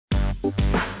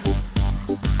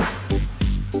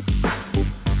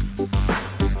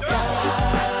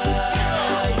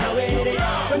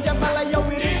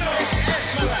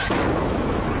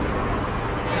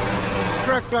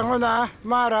Panguna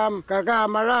maram kaga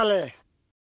marale.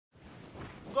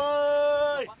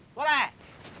 Goy! Wala!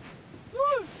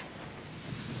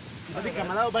 Adik ka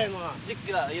malaw ba yung mga?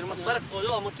 Dikira, yung magbarak ko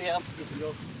doon, mo tiyap.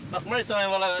 Bakmar ito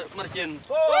ay wala margin.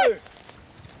 Goy!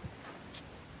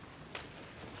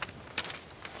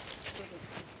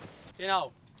 You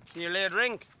know, you lay a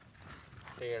drink.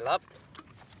 Clear up.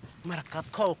 Marakat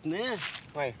coke niya.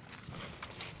 Wait.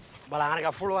 Balangan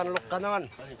ka fuluan look ka naman.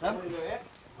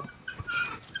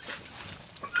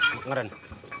 Ngaran.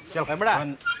 Cel. Ay, bra.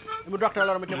 Ibu dokter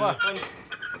lor macam apa?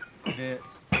 De.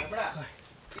 Bra.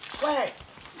 Weh.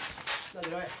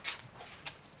 Nanti weh.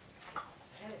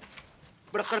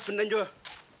 Berakar pindan jo.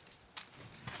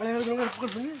 Alah lu dengar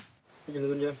pukul pindan. Jangan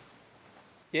tunjuk.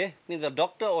 Yeah, neither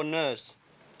doctor or nurse.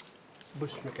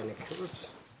 Bus mekanik.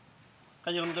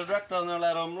 Kan yung director na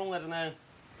larom rungar na.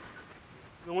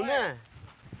 Yung una.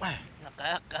 Wah,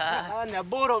 Nakaka. na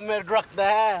buro mer drug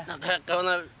dah. Nakaka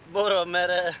na boro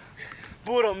mere.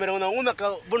 Buro mer una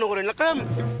ka bunuh ko rin lakram.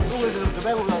 Tungo sa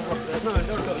sabay ko lang. No,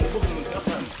 doktor, buk mo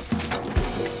lakram.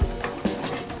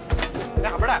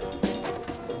 Dah bra.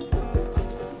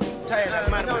 Saya dah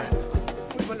marma.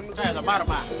 Saya dah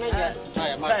marma.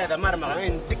 Saya dah marma.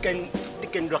 Ngayon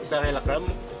tiken drug dah lakram.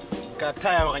 Ka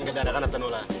tayo makan kadara kana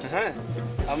tanula. Ha.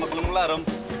 Ama kulong larom.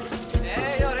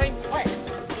 Eh, yo ring. Hoy.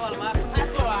 Tual mak.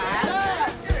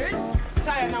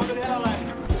 Saya nak beli lawan.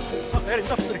 Beri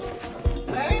stop beri.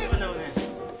 Mana ni?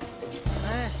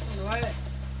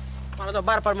 Mana tu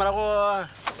bar par mara ko.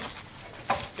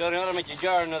 Yo ring orang macam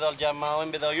jar na dal jama, ang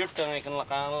bitaw yurt ang ikan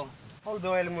lakang. All the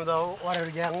way mo daw warar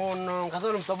jangon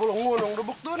katulong tabulong ngunong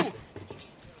dubuk tun.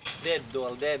 Dead,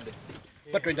 dual dead.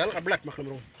 Ba't rin dal kablat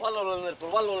maklam rong. Walolal na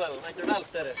walolal, natural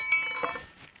tere.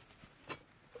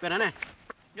 Pera na.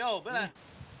 Yo, bela.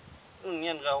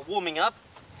 Yan ka warming up.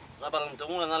 Kapalang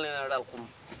tungulan na lina dal kum.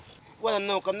 Wala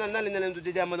no kam na nalin nalim tu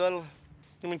jama dal.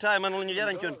 Yung tayo man ulit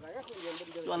jaran chun.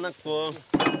 Tu anak ko.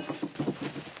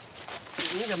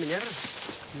 Ini kami nyar.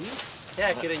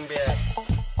 Ya kiring be.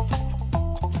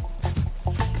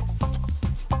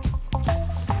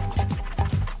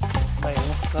 Baik,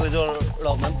 kalau jual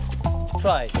logman.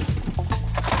 Try.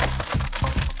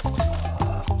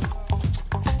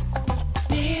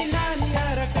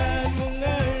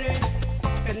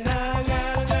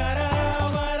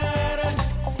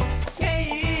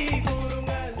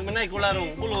 Naik kularung,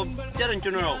 bulu jaran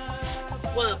cuno.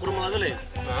 Wah, kurang lagi le.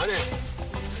 Mana?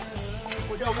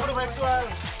 Udah umur baik soal.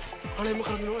 Kalau mau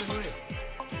kerja dulu.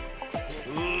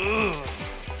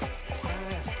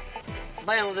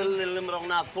 Bayang del lemrong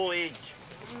na voyage.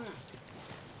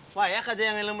 Wah, ya kada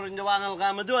yang lemrong jawangal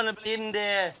ka madua na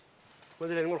pelinde. Mau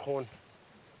dia ngurus kon.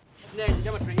 Nih,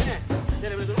 jamat pergi nih.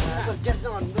 Dia lebih dulu. Kerja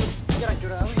jangan jarak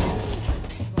curang.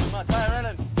 Ma, try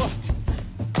Rylan. Go.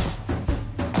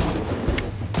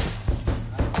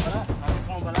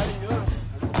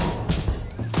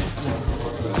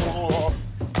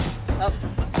 Up.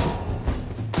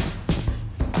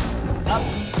 Up.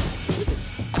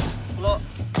 Lo.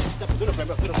 Tapi tu nak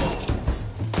berapa? Tu nak.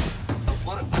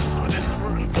 Orang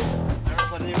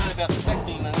ni mana biar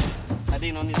expecting nang.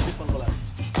 Adi non ni tipon bola.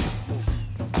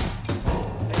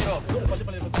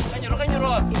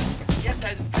 Kanyero. Ya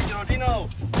kanyero dino.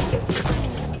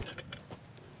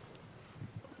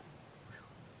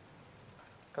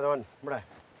 Kawan, bray.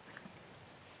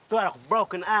 Tu ada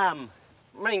broken arm.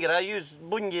 Maningira use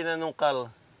bunyi na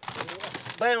nungkal.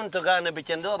 Bayang to gana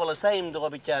bican do bala same do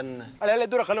bican. Ale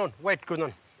dura kanon, white kunon.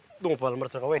 Dung pal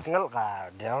merta ka white ngal ka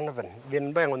down na ben.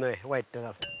 Bin bayang ono white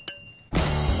dal.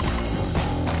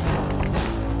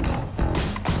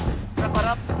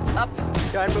 Up.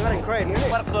 Jangan mengaring crane ni.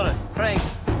 Park dole. Crane.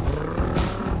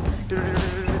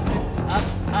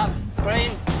 Up.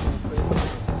 Crane.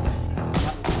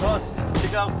 Cross.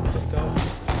 Go.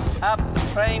 Up.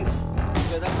 Crane.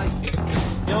 Go that way.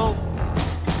 Yo.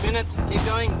 Spin it. Keep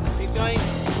going.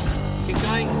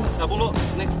 Sabulu.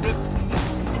 Next grip.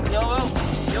 Yo.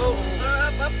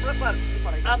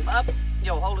 Up.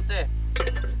 Yo, hold it there.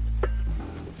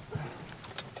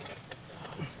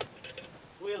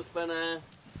 Wheel spinner.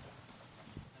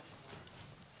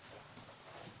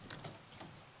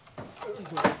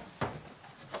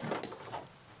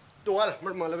 Tual,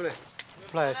 mermal apa ni?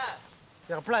 Place.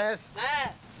 Ya place.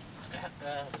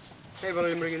 Saya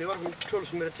baru yang begini, baru tools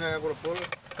mereka aku pun.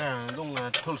 Dong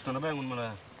tools na bangun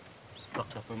malah. Rak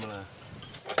malah.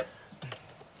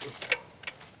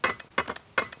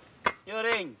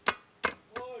 Yoring.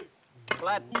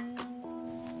 Flat.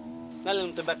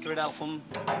 Nalim tebak redal kum.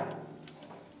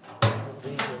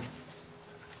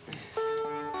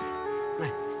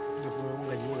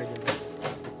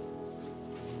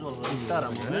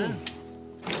 Stara mo.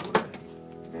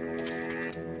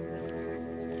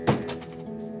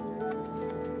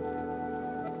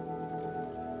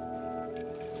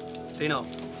 Tino.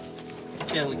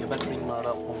 Yang lagi battery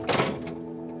marah pun.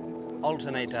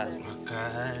 Alternator.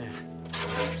 Okay.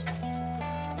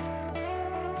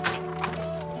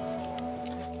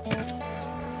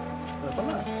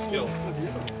 Jo.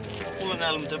 Ulan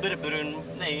alam tu berberun.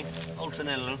 Nej,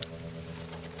 alternator.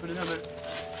 För det där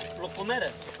Loppo med det.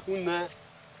 med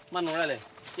Man har det.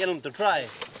 Genom to try.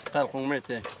 Tal kong med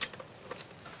det.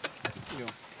 Jo.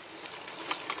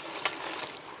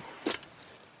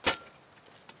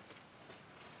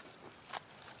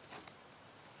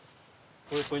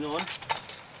 Oi noon.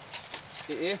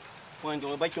 Want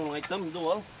to bike yung item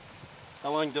dual. I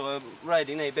want to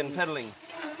riding ay ben pedaling.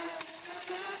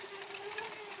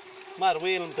 Mar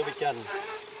wheel to bican.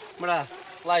 Mara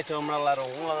light om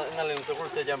larong nalim to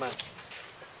kurte jama.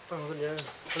 oh ya.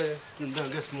 Boleh. Ndak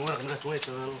gas semua kan gas tuai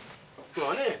tu. Tu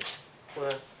ni.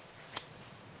 Boleh.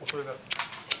 Boleh tak?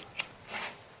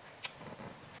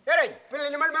 Eren, pilih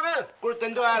ni mal magal.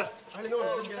 Kurten dual. Ali no.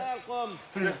 Welcome.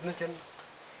 Pilih ni kan.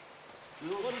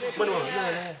 Mana?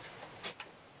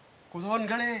 Kuthon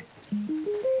kali.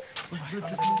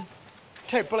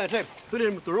 Tape pala tape. Tu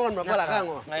ni turun berapa lah kang?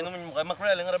 Ngai naman mo kay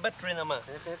makrel ng battery naman.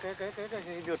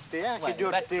 Kejut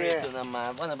Battery itu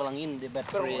naman. Ano balangin di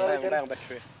battery. Bang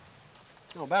battery.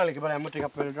 No, balik ke balik mesti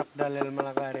kapal rak dalil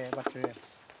malakare battery.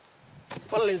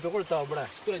 Paling tu kau tahu berah.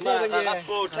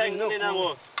 Ako tank ni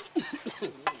namo.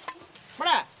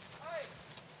 Berah.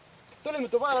 Tu ni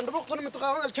tu balik nduk tu ni tu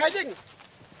kau charging.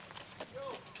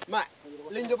 Mak,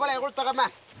 linjo balik kau tak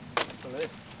mah. Boleh.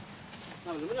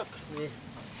 Nah, belum banyak. Ni.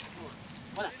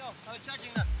 Mana? How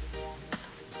charging na?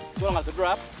 Tu ngal tu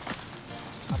drop.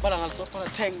 Apa ngal tu pada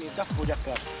tank ni tak bujak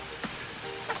ke.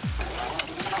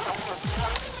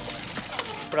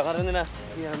 Berapa ni na?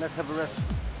 Ya, nasa beras.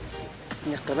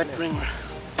 Nyak ka battery.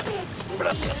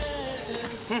 Berat.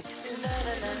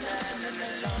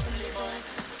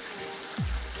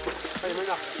 Ay,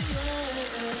 mana?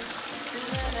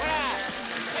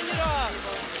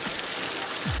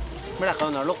 Mira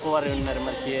kau nak loko warin na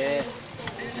markie.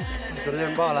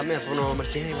 Terlihat bala me puno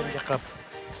marcie baru cakap.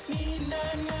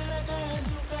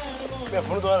 Me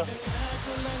puno doa.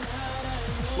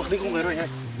 Makni kong garo ya.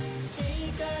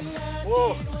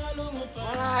 Oh.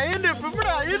 Malah ini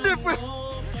pemera ini pe.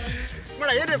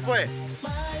 Mera ini pe.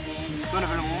 Mana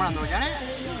belum mana doa ya?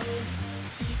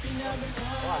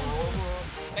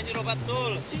 Kajiro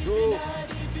batul. Tuh.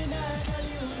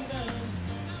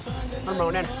 Mana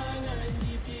mau nen?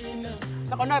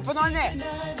 Nak kau naik puno ni?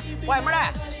 Wah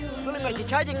mera. Tu ni marcie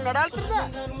charging nadal tu dah.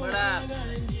 Mira.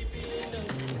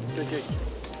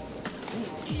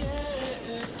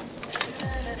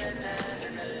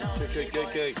 Cuy.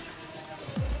 Cuy.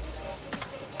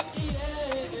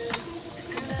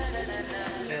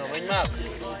 Ayo, main mak.